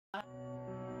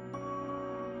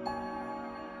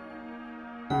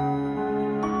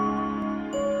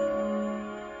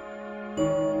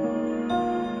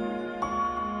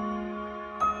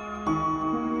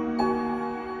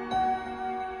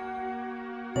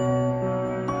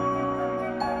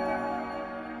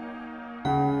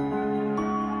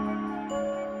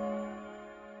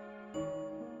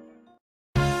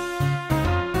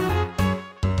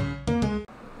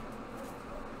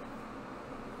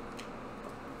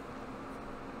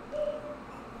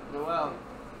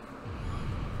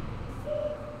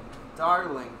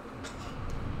Darling.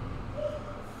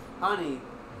 Honey.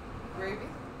 Gravy?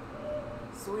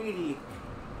 Sweetie.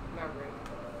 Not gravy.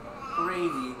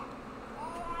 Gravy.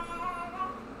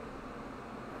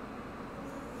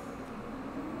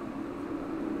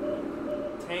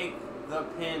 Take the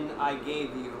pin I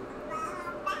gave you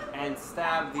and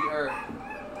stab the earth,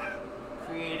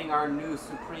 creating our new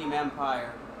supreme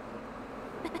empire.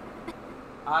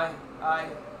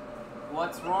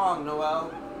 What's wrong,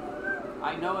 Noelle?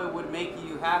 I know it would make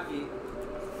you happy.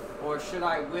 Or should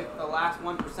I, with the last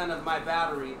 1% of my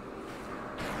battery,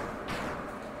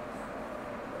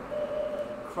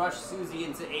 crush Susie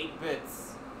into 8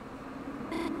 bits?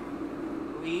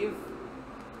 Leave?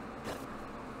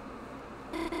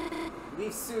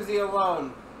 Leave Susie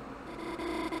alone.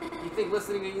 You think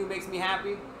listening to you makes me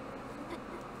happy?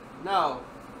 No.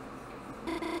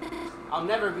 I'll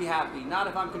never be happy, not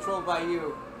if I'm controlled by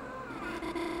you.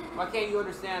 Why can't you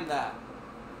understand that?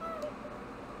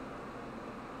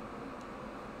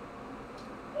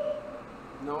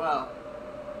 Noelle,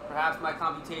 perhaps my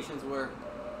computations were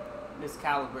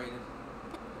miscalibrated.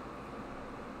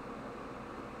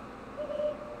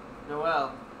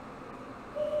 Noelle,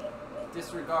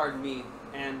 disregard me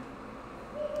and,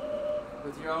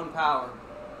 with your own power,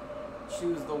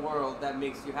 choose the world that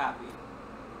makes you happy.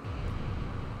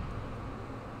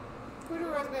 Who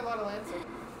reminds me a lot of Lancer?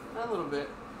 A little bit.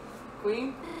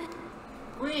 Queen?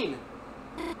 Queen!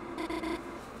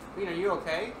 Queen, are you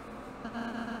okay?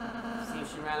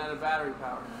 Seems she ran out of battery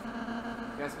power.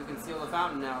 Guess we can seal the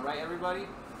fountain now, right everybody?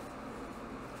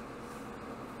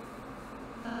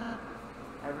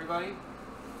 Everybody?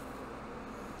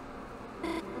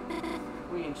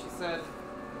 Queen, she said,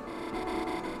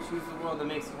 choose the world that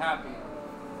makes you happy.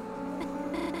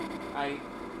 I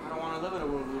don't want to live in a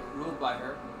world ruled by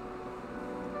her.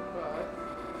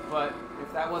 But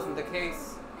if that wasn't the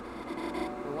case,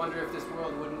 I wonder if this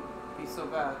world wouldn't be so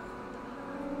bad.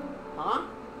 Huh?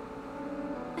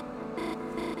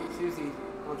 Susie,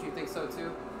 don't you think so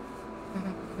too?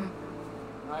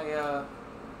 Now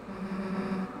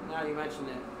you mention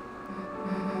it.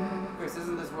 Chris,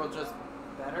 isn't this world just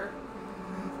better?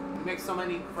 We make so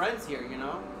many friends here, you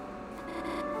know?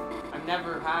 I've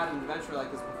never had an adventure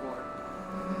like this before.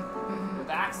 With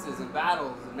axes and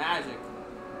battles and magic.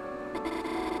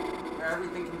 Where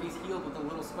everything can be healed with a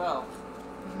little spell.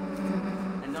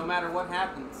 And no matter what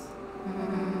happens,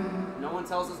 no one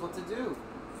tells us what to do.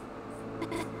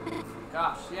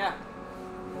 Gosh, yeah.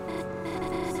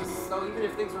 So even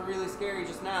if things were really scary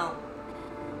just now,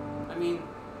 I mean...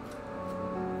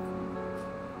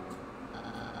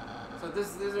 So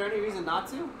is there any reason not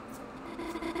to?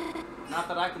 Not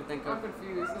that I can think of. I'm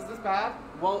confused. Is this bad?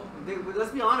 Well,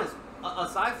 let's be honest.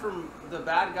 Aside from the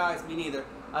bad guys, me neither.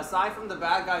 Aside from the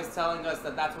bad guys telling us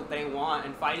that that's what they want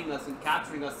and fighting us and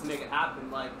capturing us to make it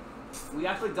happen, like, we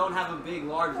actually don't have a big,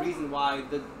 large reason why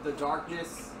the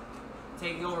darkness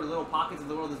taking over little pockets of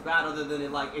the world is bad, other than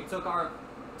it took our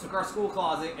school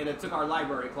closet and it took our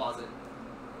library closet.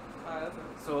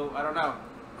 So I don't know.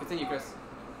 Continue, Chris.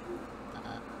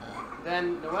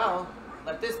 Then Noelle,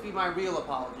 let this be my real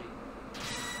apology.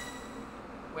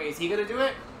 Wait, is he gonna do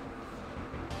it?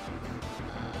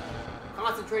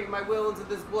 Concentrating my will into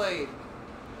this blade,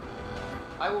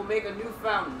 I will make a new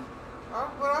fountain.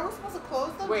 But are we supposed to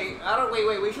close them? Wait,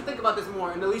 we should think about this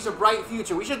more. In Alicia Bright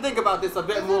future, we should think about this a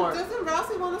bit more. Doesn't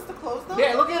Rousey want us to close them?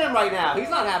 Yeah, look at him right now. He's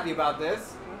not happy about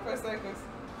this. For seconds.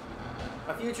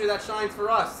 A future that shines for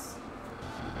us.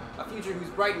 A future whose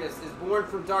brightness is born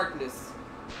from darkness.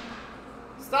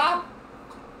 Stop!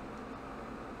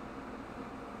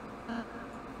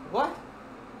 What?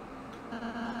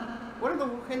 What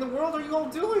in the world are you all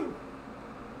doing?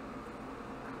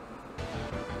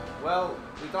 Well,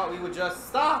 we thought we would just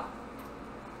stop.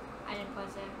 I didn't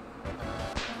push it.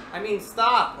 I mean,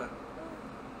 stop.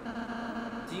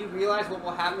 Do you realize what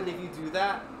will happen if you do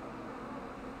that?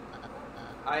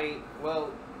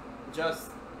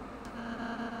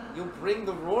 You'll bring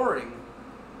the roaring.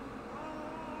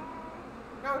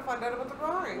 Now we find out about the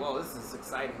roaring. Whoa, this is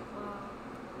exciting.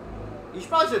 You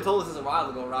probably should have told us this a while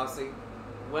ago, Rousey.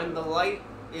 When the light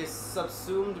is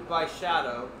subsumed by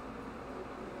shadow,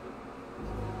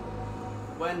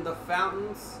 when the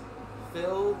fountains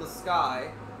fill the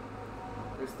sky,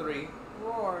 there's 3.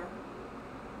 Roar.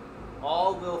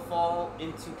 All will fall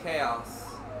into chaos.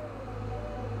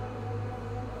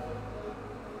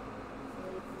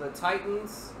 The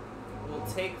Titans will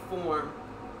take form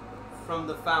from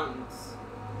the fountains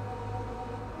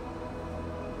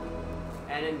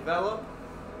and envelop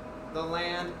the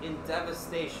land in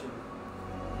devastation.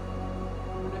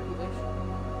 Manipulation.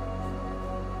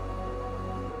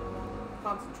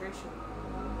 Concentration.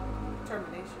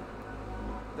 Determination.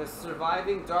 The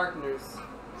surviving darkness,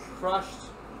 crushed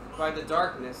by the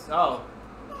darkness, oh,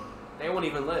 they won't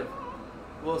even live,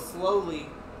 will slowly,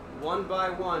 one by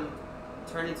one,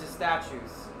 turn into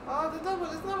statues. Oh, isn't that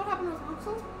what happened with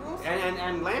Russell?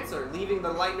 And Lancer, leaving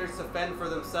the Lightners to fend for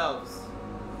themselves.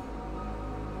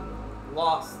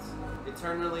 Lost,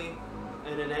 eternally,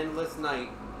 in an endless night.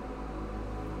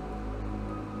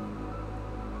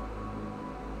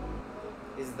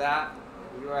 Is that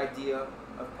your idea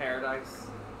of paradise?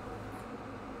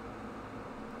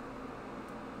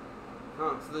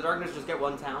 Huh, so the darkness just get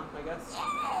one town, I guess?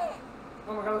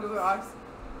 Oh my god, look at the eyes.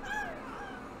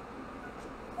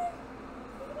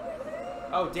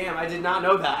 Oh damn, I did not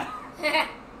know that.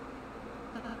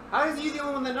 How is you the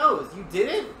only one that knows? You did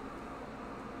it?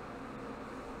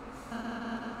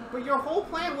 But your whole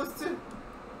plan was to...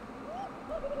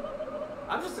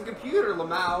 I'm just a computer,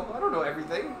 Lamau. I don't know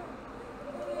everything.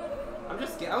 I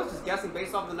was just guessing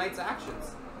based off the knight's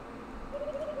actions.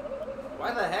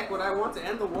 Why the heck would I want to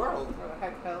end the world? Where the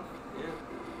heck hell? Yeah.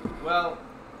 Well,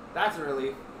 that's a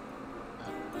relief.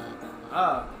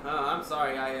 I'm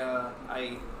sorry.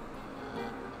 I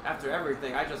after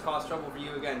everything, I just caused trouble for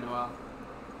you again, Noel.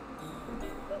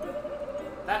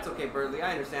 That's okay, Birdley.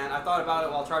 I understand. I thought about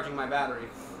it while charging my battery.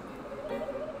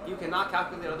 You cannot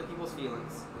calculate other people's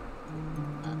feelings.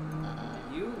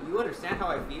 You understand how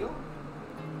I feel?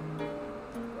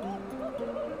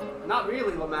 Not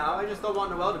really, Lamau. I just don't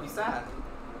want Noel to be sad.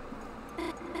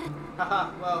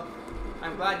 Haha, well,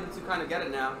 I'm glad you two kind of get it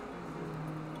now.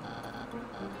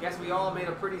 Guess we all made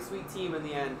a pretty sweet team in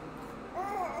the end.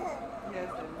 Yes,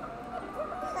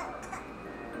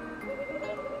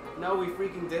 No, we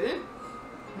freaking didn't?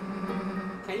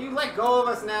 Can you let go of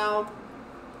us now?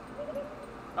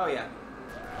 Oh, yeah.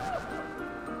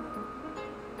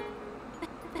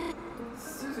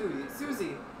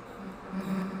 Susie.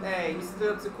 Hey, you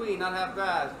stood up to Queen, not half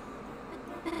bad.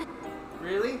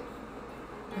 Really?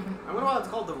 I wonder why it's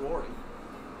called the Roaring.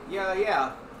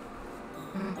 Yeah.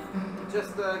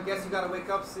 Just, guess you gotta wake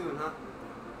up soon, huh?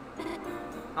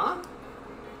 Huh?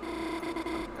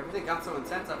 Everything got so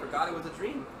intense, I forgot it was a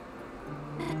dream.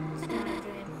 It's not a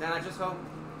dream. Then I just hope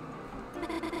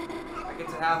I get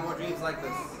to have more dreams like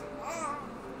this.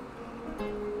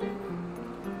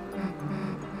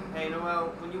 Hey,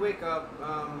 Noel, when you wake up,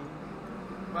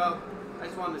 well, I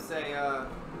just wanted to say,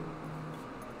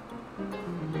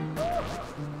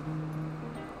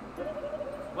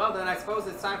 well then, I suppose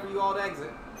it's time for you all to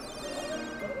exit.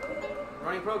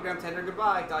 Running program, tender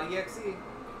goodbye.exe.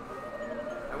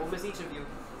 I will miss each of you.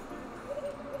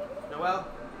 Noel,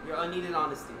 your unneeded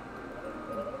honesty.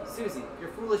 Susie, your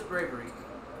foolish bravery.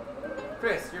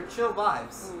 Chris, your chill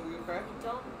vibes. Ooh, you okay?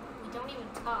 We don't even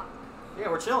talk. Yeah,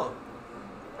 we're chilling.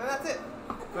 And that's it.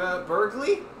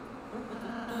 Bergley?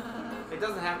 It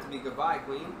doesn't have to be goodbye,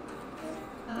 Queen.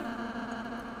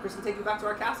 Chris can take you back to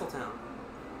our castle town.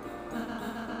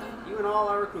 You and all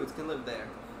our recruits can live there.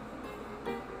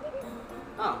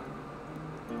 Oh.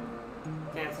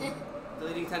 Cancel.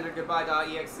 Deleting tender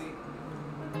goodbye.exe.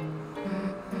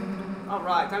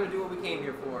 Alright, time to do what we came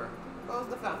here for. Close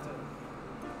the fountain.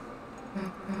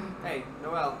 Hey,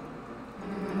 Noel.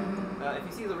 If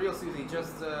you see the real Susie,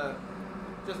 just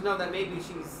know that maybe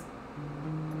she's...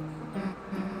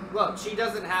 Look, she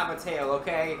doesn't have a tail,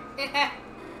 okay? Okay,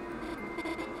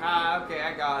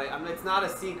 I got it. It's not a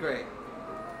secret.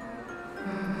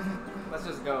 Let's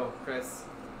just go, Chris.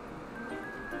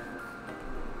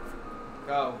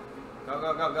 Go.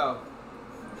 Go.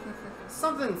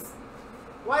 Something's...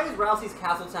 Why is Rousey's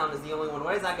Castle Town is the only one?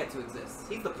 Why does that get to exist?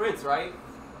 He's the prince, right?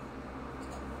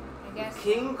 I guess.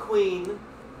 King, queen.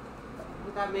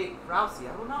 Would that make Rousey?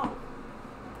 I don't know.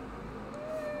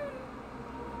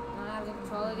 Want to have the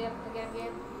controller again,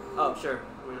 game? Oh, sure.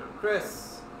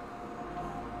 Chris.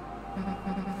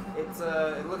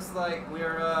 It looks like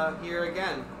we're, here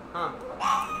again. Huh.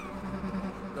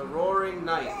 The Roaring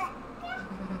Night.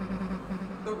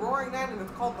 The Roaring Night, and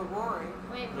it's called the Roaring.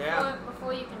 Wait, Yeah.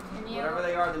 before you continue. Whatever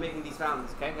they are, they're making these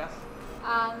fountains, okay, guys?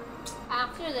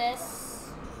 After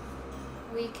this,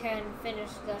 we can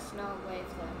finish the Snow Wave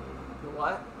thing. The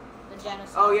what? The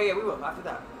genocide. Oh, yeah, we will, after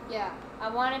that. Yeah, I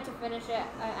wanted to finish it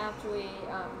after we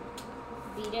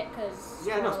beat it, because...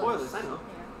 Yeah, no, spoilers, I know.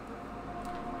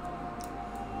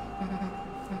 Yeah.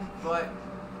 But,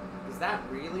 is that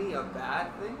really a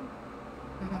bad thing?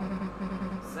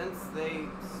 Since they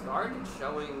started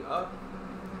showing up,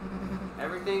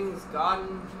 everything's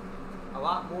gotten a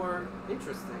lot more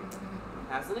interesting,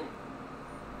 hasn't it?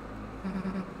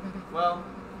 Well,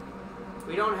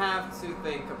 we don't have to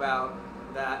think about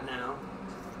that now.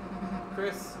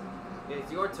 Chris,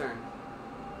 it's your turn.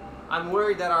 I'm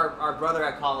worried that our brother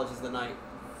at college is the knight.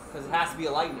 Because it has to be a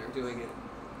lightener doing it.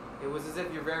 It was as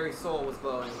if your very soul was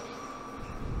glowing.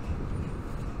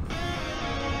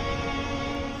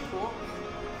 Cool.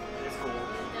 It's cool.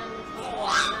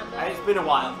 It's been a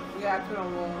while. Yeah, it's been a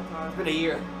long time. It's been a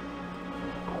year.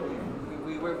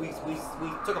 We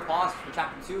took a pause for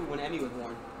chapter 2 when Emmy was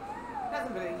born. It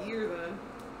hasn't been a year then.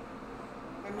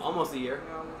 Almost a year.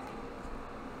 Yeah.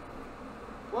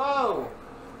 Whoa!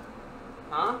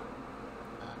 Huh?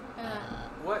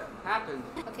 What happened?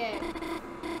 Okay.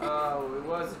 Oh, it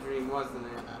was a dream, wasn't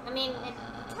it? I mean, it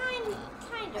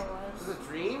kinda Was was. it a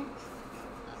dream?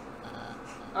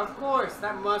 Of course,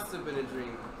 that must have been a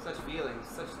dream. Such feelings,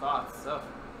 such thoughts. So,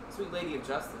 sweet lady of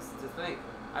justice. To think,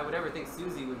 I would ever think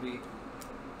Susie would be.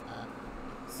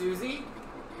 Susie?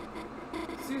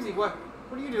 Susie, what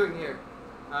are you doing here?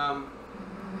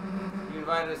 You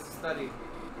invited us to study.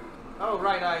 Oh,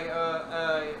 right,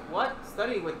 what?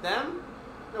 Study with them?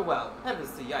 Oh, well,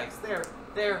 heavens to yikes.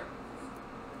 They're...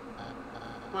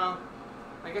 Well,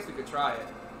 I guess we could try it.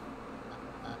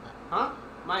 Huh?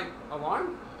 My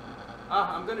alarm?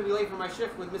 I'm gonna be late for my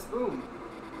shift with Miss Boom.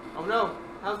 Oh no,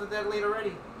 how's it that late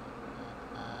already?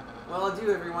 Well,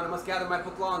 adieu everyone, I must gather my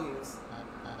belongings.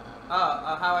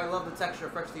 How I love the texture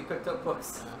of freshly picked up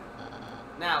books.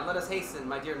 Now, let us hasten,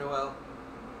 my dear Noelle.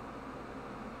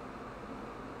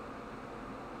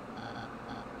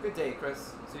 Good day,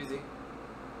 Chris, Susie.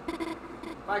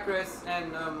 Bye, Chris,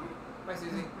 and, bye,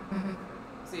 Susie.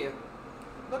 See ya.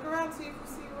 Look around, see if you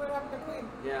see what happened to Queen.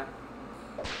 Yeah.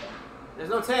 There's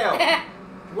no tail.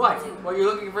 What? Were you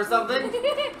looking for something?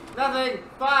 Nothing.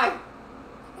 Bye.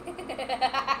 The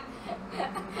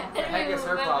heck is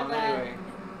her problem anyway?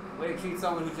 Way to treat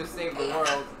someone who just saved the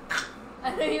world.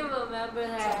 I don't even remember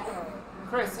that.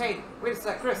 Chris, hey, wait a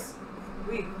sec, Chris.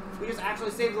 We just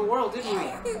actually saved the world, didn't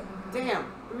we?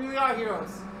 Damn, we really are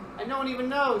heroes. And no one even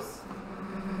knows.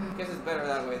 Guess it's better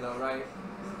that way though, right?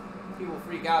 People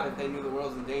freak out if they knew the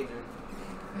world's in danger.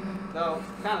 Though,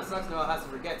 kind of sucks Noelle has to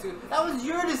forget too. That was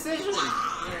your decision!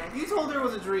 Yeah. You told her it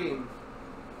was a dream.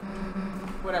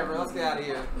 Whatever, let's get out of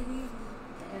here.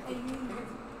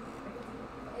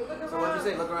 So what'd you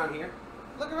say, look around here?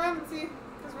 Look around and see.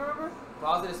 Because remember?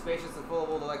 Closet is spacious and full of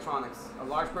old electronics. A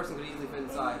large person could easily fit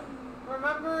inside.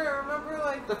 Remember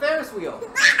like... The Ferris wheel!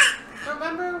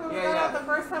 Remember when we got out the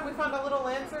first time we found a little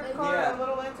Lancer car, Yeah. a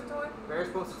little Lancer toy? Ferris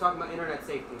poster talking about internet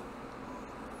safety. You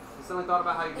suddenly thought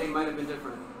about how your day might have been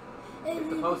different. If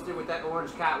the poster with that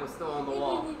orange cat was still on the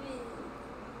wall.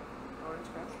 Orange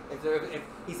cat. If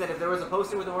he said if there was a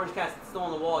poster with an orange cat still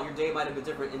on the wall, your day might have been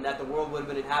different in that the world would have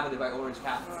been inhabited by orange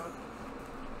cats.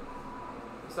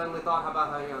 You suddenly thought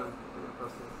about how young the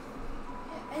poster is.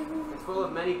 It's full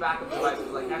of many backup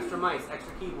devices like extra mice,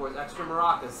 extra keyboards, extra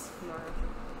maracas.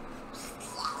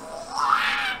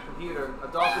 Computer, a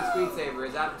dolphin screensaver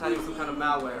is advertising some kind of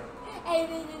malware.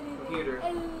 Computer,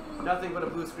 nothing but a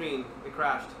blue screen. It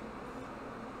crashed.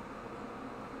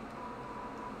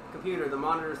 Computer, the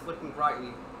monitor is flicking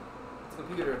brightly. It's a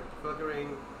computer,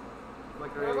 flickering.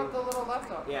 What about the little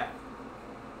laptop? Yeah.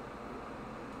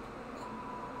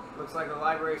 Looks like a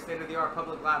library state-of-the-art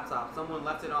public laptop. Someone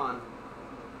left it on.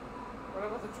 What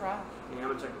about the trash? Yeah, I'm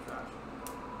gonna check the trash.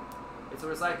 It's a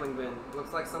recycling bin.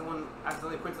 Looks like someone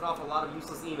accidentally printed off a lot of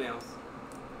useless emails.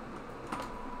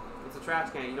 It's a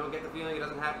trash can. You don't get the feeling it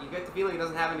doesn't have. You get the feeling it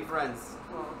doesn't have any friends.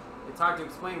 Oh. It's hard to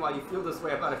explain why you feel this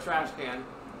way about a trash can. Is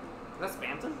that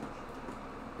Spamton?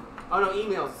 Oh no,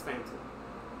 emails is Spamton.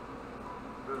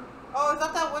 Oh, is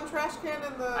that one trash can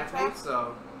in the I think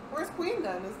so. Where's Queen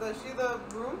then? Is she the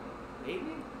room?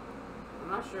 Maybe? I'm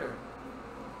not sure.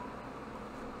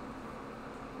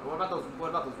 What about those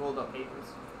rolled up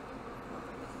papers?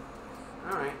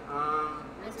 Alright,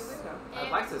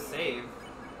 I'd like to save.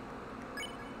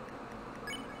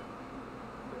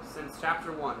 Since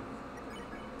chapter 1.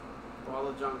 Ball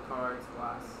of junk cards,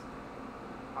 glass.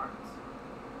 Hearts.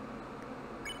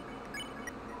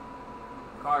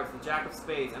 Cards, the Jack of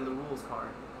Spades, and the Rules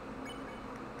card.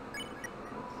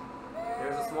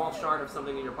 There's a small shard of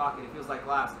something in your pocket. It feels like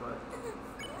glass, but...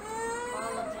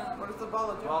 What is the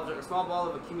ball of junk? A small ball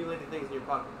of accumulated things in your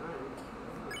pocket. Alright.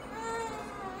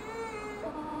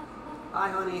 Hi,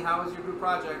 honey. How was your group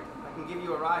project? I can give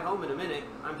you a ride home in a minute.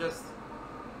 I'm just...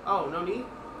 Oh, no need?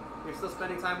 You're still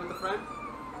spending time with a friend?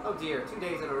 Oh dear, 2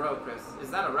 days in a row, Chris. Is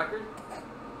that a record?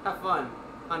 Have fun.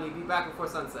 Honey, be back before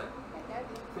sunset.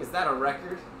 Is that a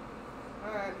record?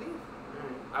 Alright, leave.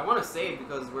 Alright. I want to save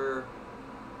because we're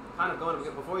kind of going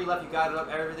to... Before you left, you gathered up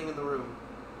everything in the room.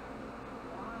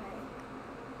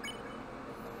 Why?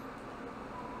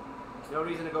 No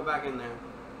reason to go back in there.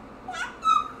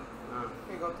 Can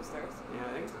you go up the stairs? Yeah,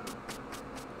 I think so.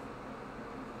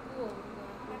 cool.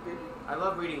 I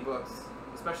love reading books,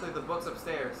 especially the books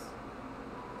upstairs.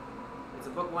 It's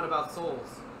a book one about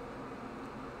souls.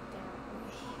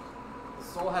 The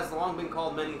soul has long been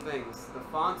called many things. The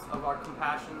font of our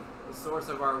compassion, the source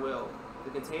of our will,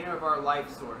 the container of our life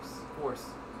force.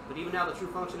 But even now the true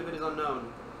function of it is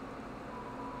unknown.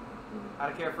 How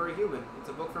to care for a human. It's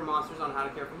a book for monsters on how to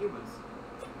care for humans.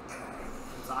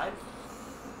 Inside?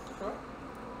 Sure.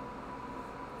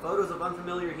 Photos of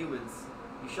unfamiliar humans.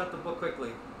 You shut the book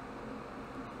quickly.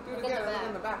 Do it Look at again. the Look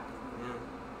in the back. Yeah.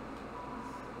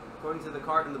 According to the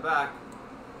card in the back,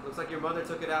 looks like your mother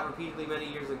took it out repeatedly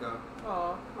many years ago.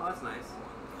 Oh. Oh, that's nice.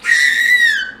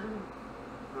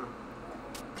 Huh.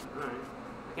 Alright.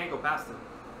 I can't go past him.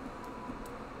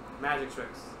 Magic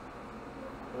tricks.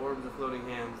 Orbs of floating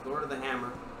hands. Lord of the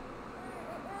Hammer.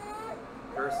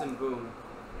 Curse and boom.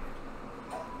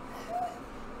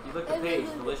 You look the page.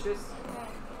 Delicious.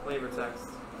 Flavor text.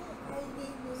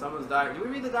 Someone's diary. Did we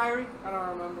read the diary? I don't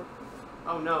remember.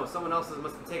 Oh no, someone else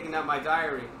must have taken out my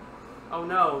diary. Oh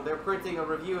no, they're printing a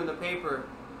review in the paper.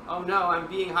 Oh no, I'm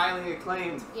being highly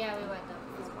acclaimed. Yeah, we went them.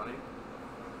 That's funny.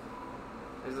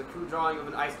 There's a crude drawing of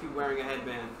an ice cube wearing a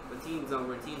headband. The teen zone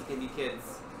where teens can be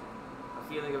kids. A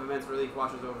feeling of immense relief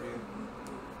washes over you.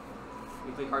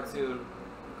 Weekly cartoon.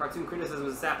 Cartoon criticism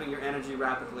is sapping your energy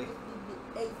rapidly.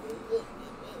 Okay.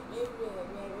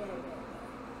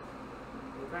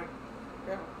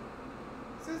 Yeah.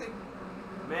 Susie.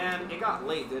 Man, it got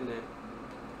late, didn't it?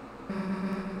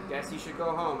 Guess you should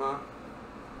go home, huh?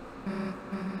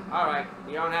 Alright,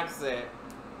 you don't have to say it.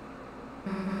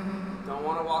 Don't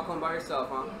want to walk home by yourself,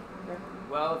 huh? Okay.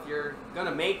 Well, if you're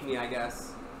gonna make me, I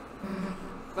guess.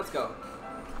 Let's go.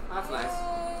 That's nice.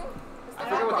 I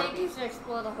forget I what think you should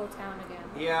explore the whole town again.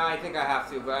 Yeah, I think I have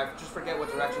to, but I just forget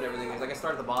what direction everything is. I guess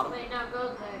start at the bottom. Wait, no,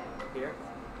 go there. Here.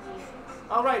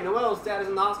 Alright, Noelle's dad is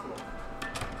in the hospital.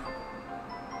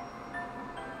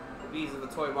 The bees of the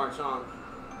toy march on.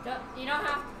 You don't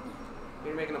have to.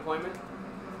 Here to make an appointment?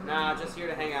 Nah, just here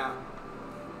to hang out.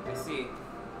 I see.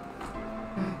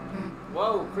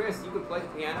 Whoa, Chris, you can play the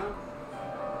piano?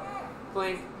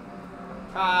 Clink.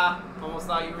 Ah, almost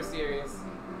thought you were serious.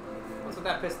 What's with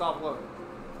that pissed off look?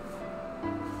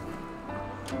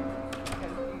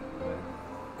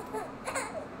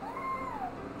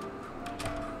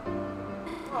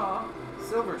 Aw.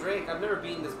 Silver Drake, I've never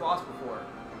beaten this boss before.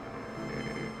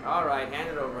 Alright, hand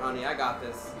it over, honey. I got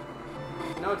this.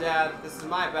 No, Dad, this is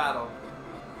my battle.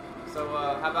 So,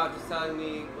 how about just telling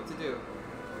me what to do?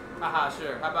 Haha,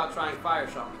 sure. How about trying Fire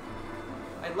Shock?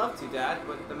 I'd love to, Dad,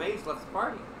 but the mage left the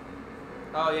party.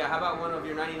 Oh, yeah, how about one of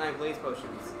your 99 blaze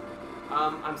potions?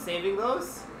 I'm saving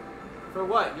those? For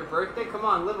what? Your birthday? Come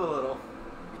on, live a little.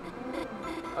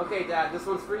 Okay, Dad, this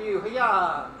one's for you.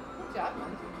 Hiya! Good job,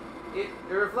 man. It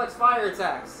reflects fire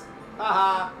attacks.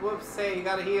 Haha, whoops, hey, you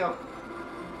gotta heal.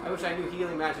 I wish I knew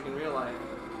healing magic in real life.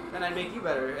 Then I'd make you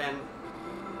better, and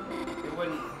it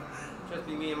wouldn't just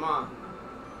be me and Mom.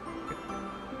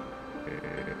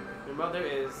 Your mother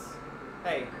is...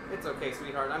 Hey, it's okay,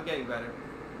 sweetheart, I'm getting better.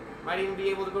 Might even be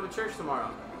able to go to church tomorrow.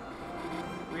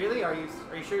 Really? Are you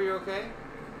sure you're okay?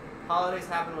 Holidays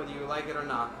happen whether you like it or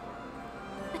not.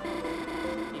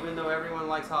 Even though everyone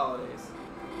likes holidays.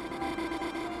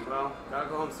 Well, gotta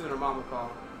go home soon or Mom will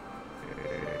call.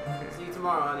 See you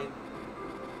tomorrow, honey.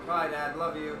 Bye, Dad.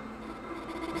 Love you.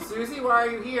 Susie, why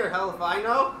are you here? Hell if I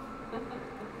know.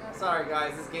 Sorry,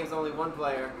 guys. This game's only one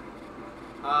player.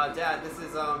 Dad, this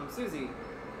is, Susie.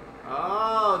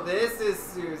 Oh, this is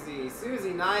Susie.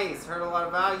 Susie, nice. Heard a lot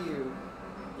about you.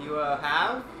 You,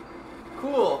 have?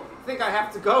 Cool. Think I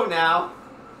have to go now.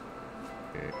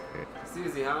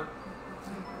 Susie, huh?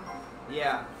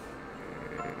 Yeah.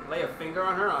 Lay a finger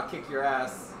on her, I'll kick your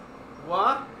ass.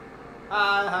 What? Ha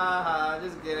ha ha,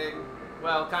 just kidding.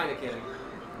 Well, kinda kidding.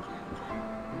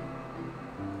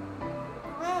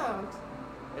 Around.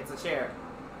 It's a chair.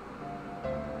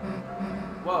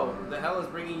 Whoa, the hell is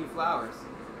bringing you flowers?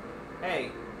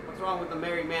 Hey, what's wrong with the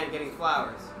married man getting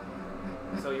flowers?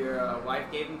 So your wife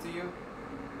gave them to you?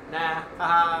 Nah,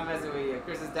 haha, I'm messing with you.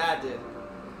 Chris's dad did.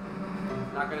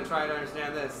 Not gonna try to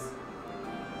understand this.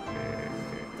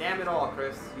 Damn it all,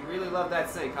 Chris. You really love that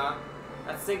sink, huh?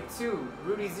 That's sink 2,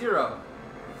 Rudy 0.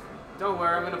 Don't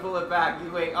worry, I'm gonna pull it back.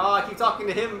 You wait. Oh, I keep talking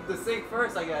to him, the sink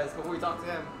first, I guess, before we talk to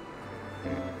him.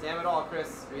 Damn it all,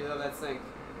 Chris. Really love that sink.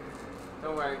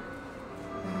 Don't worry.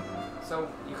 So,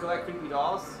 you collect creepy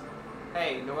dolls?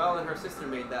 Hey, Noelle and her sister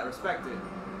made that. Respect it.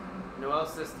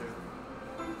 Noelle's sister.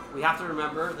 We have to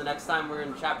remember the next time we're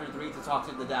in chapter 3 to talk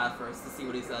to the dad first to see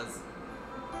what he says.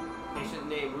 Patient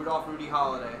name, Rudolph Rudy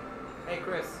Holiday. Hey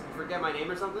Chris, you forget my name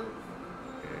or something?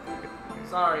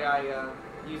 Sorry, I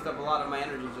Used up a lot of my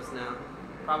energy just now.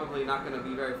 Probably not going to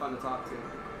be very fun to talk to.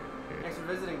 Thanks for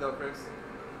visiting, though, Chris.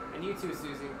 And you too,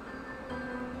 Susie.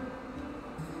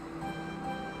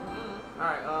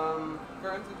 Alright,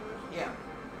 Current situation? yeah.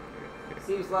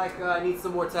 Seems like I need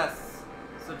some more tests.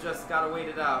 So just gotta wait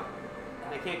it out.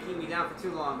 They can't keep me down for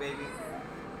too long, baby.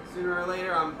 Sooner or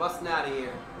later, I'm busting out of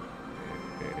here.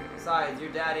 Besides,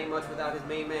 your dad ain't much without his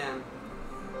main man.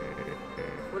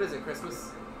 What is it,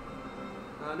 Christmas?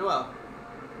 Noelle.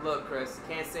 Look, Chris,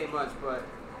 can't say much, but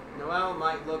Noelle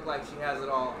might look like she has it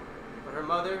all. But her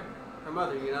mother,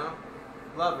 you know?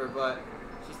 Love her, but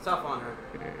she's tough on her.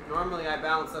 Normally, I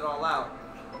balance it all out,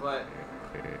 but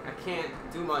I can't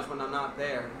do much when I'm not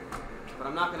there. But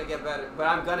I'm not gonna get better. But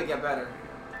I'm gonna get better.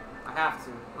 I have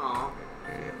to. Aw.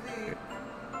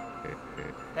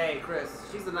 Hey, Chris,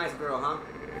 she's a nice girl, huh?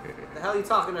 The hell are you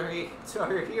talking to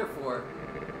her here for?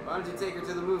 Why don't you take her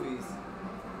to the movies?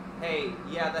 Hey,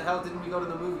 yeah, the hell didn't we go to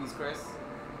the movies, Chris?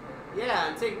 Yeah,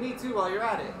 and take me too while you're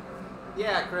at it.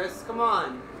 Yeah, Chris, come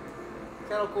on.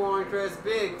 Kettle corn, Chris,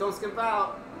 big, don't skip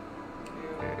out.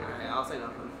 Alright, I'll say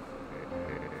nothing.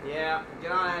 Yeah,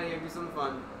 get on out of here and do something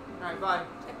fun. Alright, bye.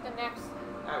 Check the next.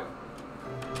 Alright.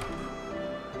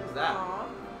 Who's that? Aww.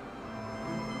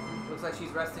 Looks like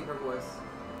she's resting her voice.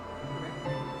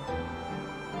 Okay.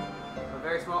 A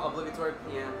very small obligatory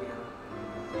piano.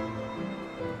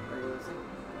 Regular sink.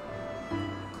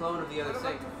 Clone of the other What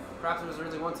about sink. Perhaps there was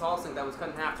originally one tall sink that was cut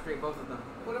in half to create both of them.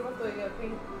 What about the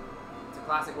pink? It's a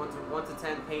classic 1 to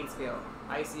 10 pain scale.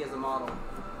 Icy as a model.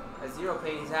 At 0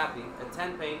 pain, he's happy. At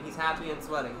 10 pain, he's happy and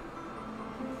sweating.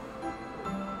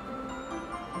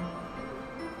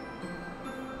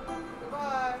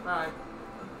 Goodbye. Bye.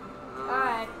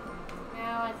 Alright.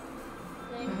 Now I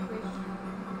think we should.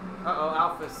 Uh-oh,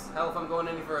 Alphys. Hell if I'm going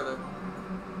any further.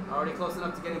 Already close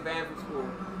enough to getting banned from school.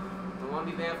 Don't want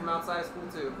to be banned from outside of school,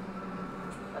 too.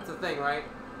 That's the thing, right?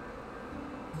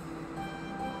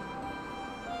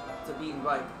 It's a beaten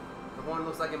bike. The horn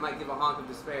looks like it might give a honk of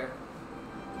despair.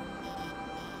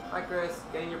 Hi, Chris.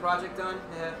 Getting your project done?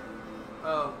 Yeah.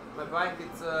 Oh, my bike,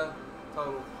 it's,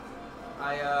 totaled.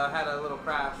 I, had a little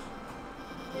crash.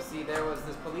 You see, there was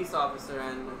this police officer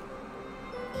and...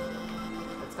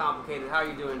 It's complicated. How are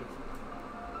you doing?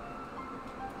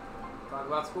 Talk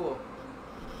about school.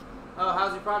 Oh,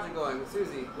 how's your project going? With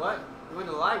Susie. What? You went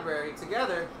to the library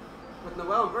together with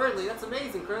Noelle and Berdley. That's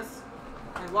amazing, Chris.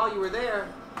 And while you were there,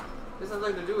 this has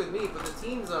nothing to do with me, but the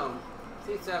Teen Zone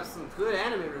seems to have some good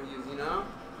anime reviews, you know?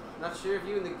 Not sure if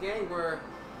you and the gang were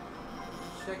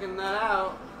checking that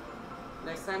out.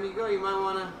 Next time you go, you might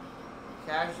want to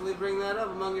casually bring that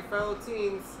up among your fellow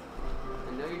teens.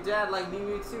 I know your dad liked me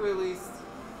too, at least.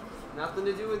 Nothing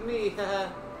to do with me.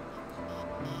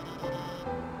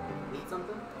 Need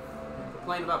something?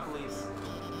 Complain about police.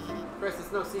 Chris,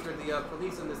 it's no secret the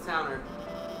police in this town are...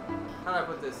 How do I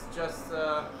put this? Just,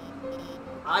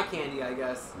 eye candy, I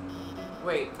guess.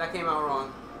 Wait, that came out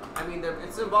wrong. I mean,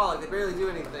 it's symbolic. They barely do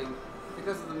anything.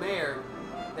 Because of the mayor,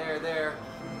 there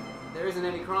isn't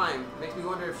any crime. Makes me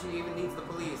wonder if she even needs the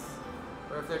police.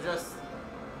 Or if they're just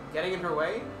getting in her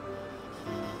way?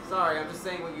 Sorry, I'm just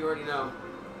saying what you already know.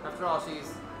 After all,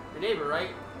 she's your neighbor, right?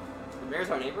 The mayor's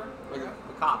our neighbor? Or the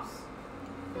cops?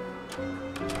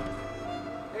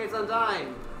 Hey, it's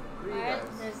Undyne. What are you guys?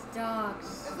 There's dogs.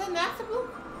 Is that Natsubu?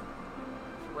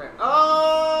 Where?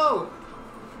 Oh!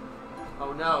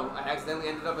 Oh no, I accidentally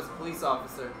ended up as a police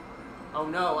officer. Oh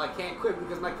no, I can't quit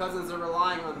because my cousins are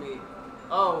relying on me.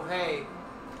 Oh, hey.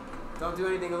 Don't do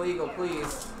anything illegal,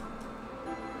 please.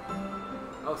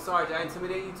 Oh, sorry, did I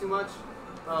intimidate you too much?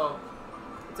 Oh,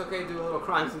 it's okay to do a little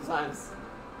crime sometimes.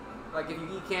 Like if you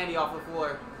eat candy off the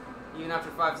floor, even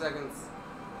after 5 seconds,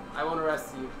 I won't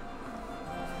arrest you.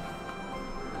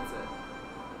 That's it.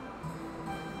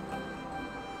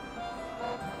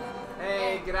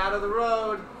 Hey, get out of the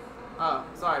road! Oh,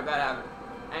 sorry, bad habit.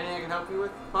 Anything I can help you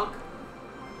with, punk?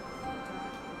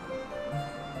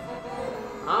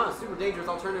 Ah, super dangerous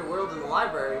alternative world in the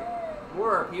library.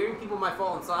 More are appearing, people might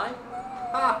fall inside.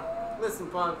 Ha! Listen,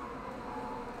 punk.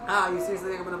 Ah, you seriously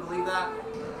think I'm gonna believe that?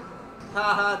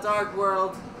 Ha ha, dark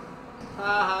world. Ha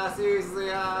ha, seriously,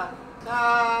 ha.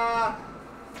 Ah!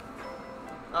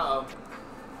 Uh-oh.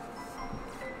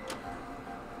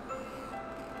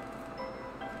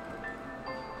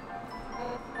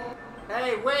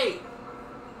 Hey, wait!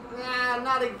 Nah,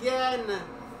 not again!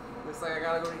 Looks like I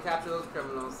gotta go recapture those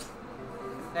criminals.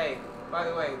 Hey, by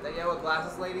the way, that yellow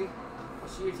glasses lady,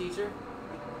 was she your teacher?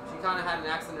 She kinda had an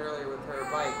accident earlier with her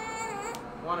bike.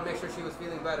 I want to make sure she was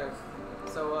feeling better.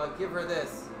 So, give her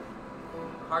this.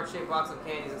 A heart-shaped box of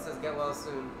candies that says get well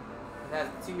soon. It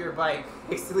has to your bike,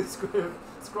 hastily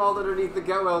scrawled underneath the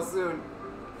get well soon.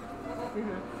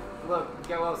 Look,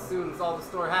 get well soon. It's all the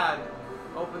store had.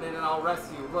 Open it and I'll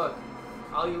arrest you. Look,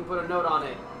 I'll even put a note on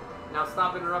it. Now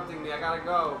stop interrupting me. I gotta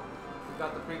go. We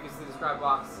got the previously described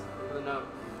box with a note.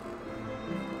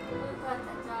 Who let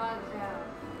the dogs out?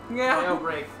 Yeah.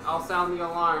 Jailbreak. I'll sound the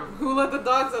alarm. Who let the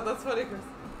dogs out? That's funny, Chris.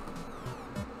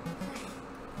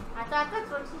 I thought that's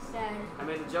what she said. I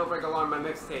made the jailbreak alarm my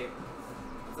mixtape.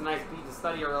 It's a nice beat to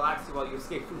study or relax to while you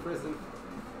escape from prison.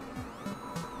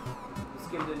 You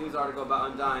skimmed a news article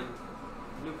about Undyne.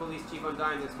 New police chief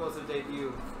Undyne's explosive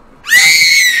debut.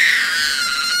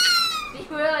 She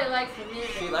really likes the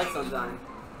music. She likes Undyne.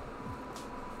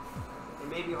 It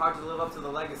may be hard to live up to the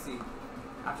legacy.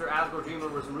 After Asgore Dreamer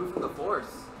was removed from the Force.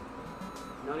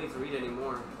 No need to read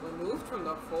anymore. Removed from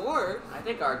the Force? I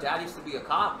think our dad used to be a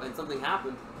cop and something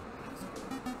happened.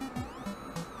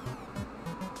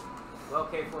 Well,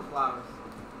 K4 flowers.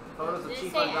 Photos of Did it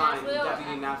Chief say Undyne and Asgore?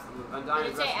 Deputy Napstablook. Undyne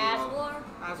Did is it say rescued. Asgore?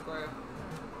 Asgore.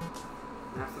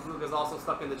 Napstablook is also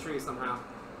stuck in the tree somehow.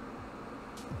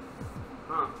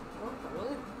 Huh. Oh,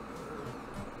 really?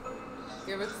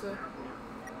 Give it to...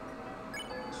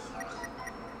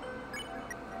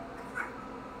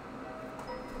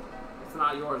 It's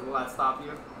not yours. Will that stop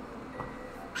you?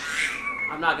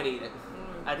 I'm not gonna eat it.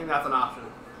 I think that's an option.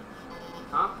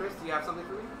 Huh, Chris? Do you have something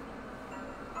for me?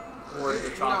 Or is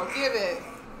it No, chocolate? give it.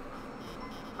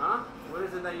 Huh? What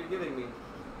is it that you're giving me?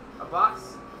 A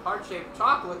box? Heart-shaped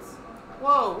chocolates?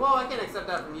 Whoa, whoa! I can't accept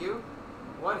that from you.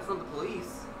 What? It's from the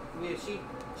police. I mean, she's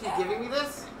giving me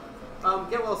this?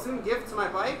 Get well soon. Gift to my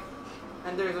bike.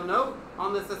 And there's a note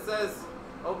on this that says,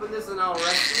 "Open this and I'll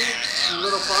arrest you, you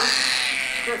little punk."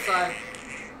 Chris,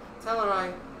 tell her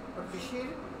I appreciate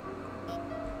it.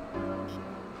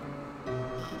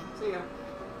 See ya.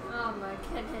 Oh my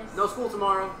goodness. No school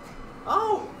tomorrow.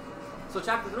 Oh! So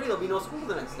chapter 3, there'll be no school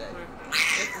the next day.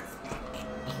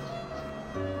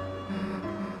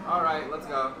 Alright, let's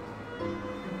go.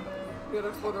 You gotta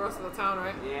explore the rest of the town,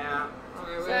 right? Yeah.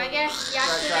 Okay, So wait. I guess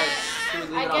yesterday, Should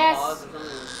we leave I it on guess pause or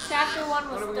something? chapter 1 What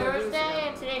was are we gonna do Thursday today?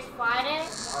 and today's Friday. I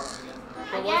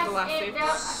But when's the last day?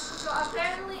 guess so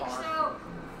apparently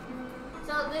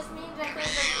so this means I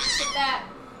think that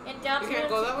in You can't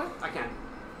go Deltarune, that way? I can.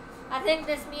 I think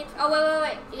this means oh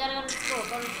wait you gotta go to school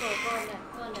go in there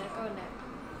go in there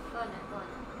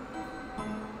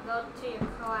go to your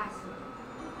class.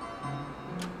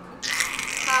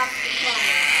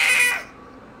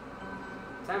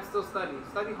 Tem still study.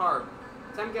 Study hard.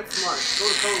 Tem get smart. Go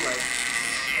to Code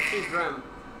Life. Achieve Drem.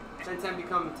 Then Tem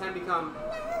become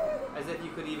as if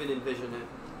you could even envision it.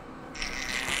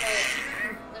 Wait,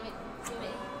 let me give me.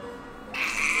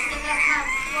 This is a half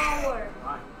slower.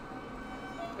 Why?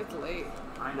 It's late.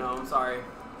 I know, I'm sorry.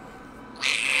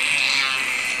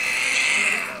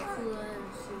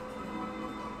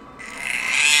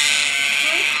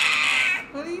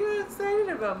 What are you excited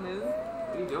about, Moo?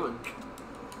 What are you doing?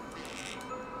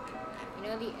 You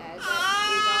know the egg that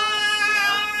we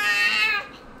got?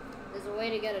 There's a way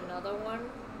to get another one.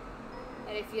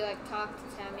 And if you like talk to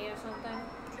Tammy or something,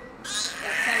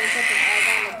 like Tammy puts an egg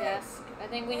on the desk. I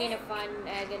think we need to find an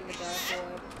egg in the dark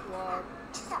world,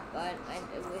 but I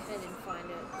wish I didn't find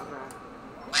it. Okay.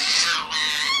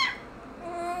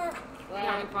 You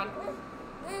having fun?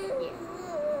 Yeah.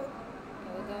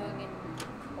 We're going in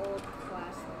old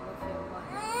classroom with your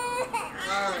mother.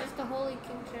 Alright. Just the Holy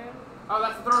King chair. Oh,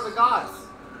 that's the throne of the gods.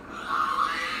 I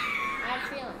had a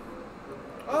feeling.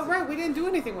 Oh, right. We didn't do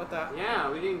anything with that. Yeah,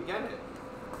 we didn't get it.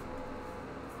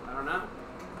 I don't know.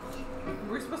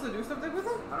 Were we supposed to do something with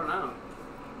it? I don't know.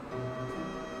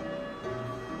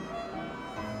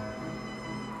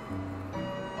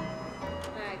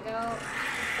 Alright, go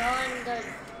in the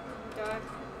dark,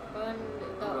 go in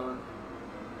the, I'm going.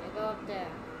 yeah, go up there.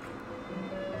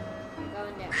 Go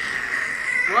in there.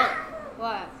 What?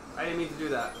 What? I didn't mean to do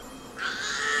that.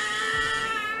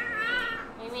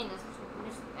 What do you mean? This,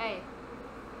 hey.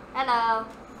 Hello.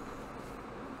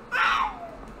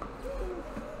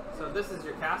 So this is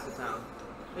your castle town.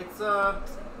 It's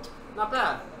not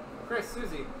bad. Chris,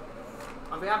 Susie,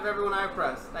 on behalf of everyone I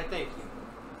oppressed, I thank you.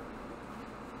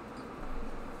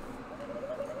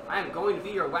 I am going to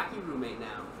be your wacky roommate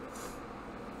now.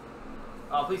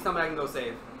 Oh, please tell me I can go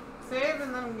save. Save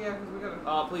and then, yeah, because we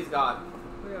gotta Please God.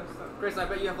 stop. Chris, I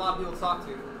bet you have a lot of people to talk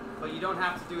to, but you don't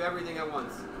have to do everything at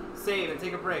once. Save and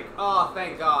take a break. Oh,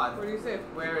 thank God. Where do you save?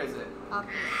 Where is it? Up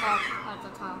at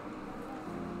the top.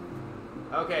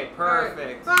 Okay,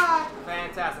 perfect. All right,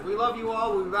 Fantastic. We love you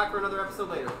all. We'll be back for another episode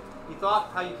later. You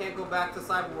thought how you can't go back to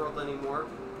Cyberworld anymore.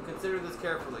 Consider this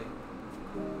carefully.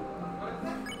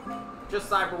 Just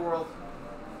Cyberworld.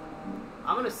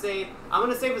 I'm gonna save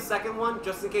the second one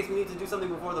just in case we need to do something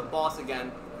before the boss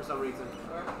again for for some reason.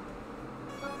 Alright.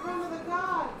 The throne of the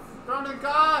gods! Throne of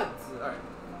gods! Alright.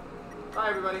 Bye,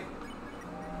 everybody.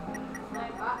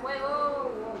 Wait,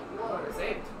 whoa. Oh, we're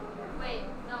saved. Wait,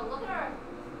 no, look at our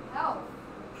health.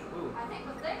 Ooh. I think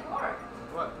the thing worked.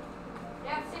 What? They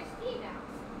have 16 now.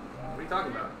 What are you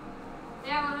talking about? They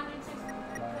have 160.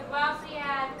 Rossi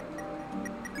had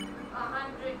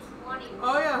 120.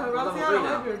 Oh yeah, Level Rossi had 3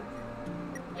 now. 100.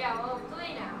 Yeah, well,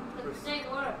 3 now. But the thing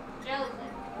worked. Jellyfish,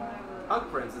 whatever.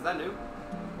 Hug Prince, is that new?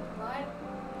 What?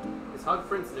 Is Hug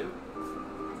Prince new?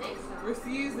 I think so.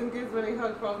 Receives and gives many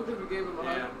hugs probably because we gave him a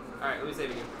hug. Yeah. Alright, let me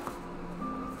save again.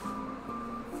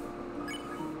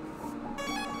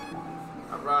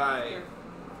 Alright. Here.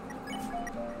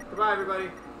 Goodbye, everybody.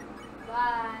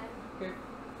 Bye. Okay.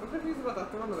 I'm confused about the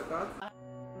throne of the gods.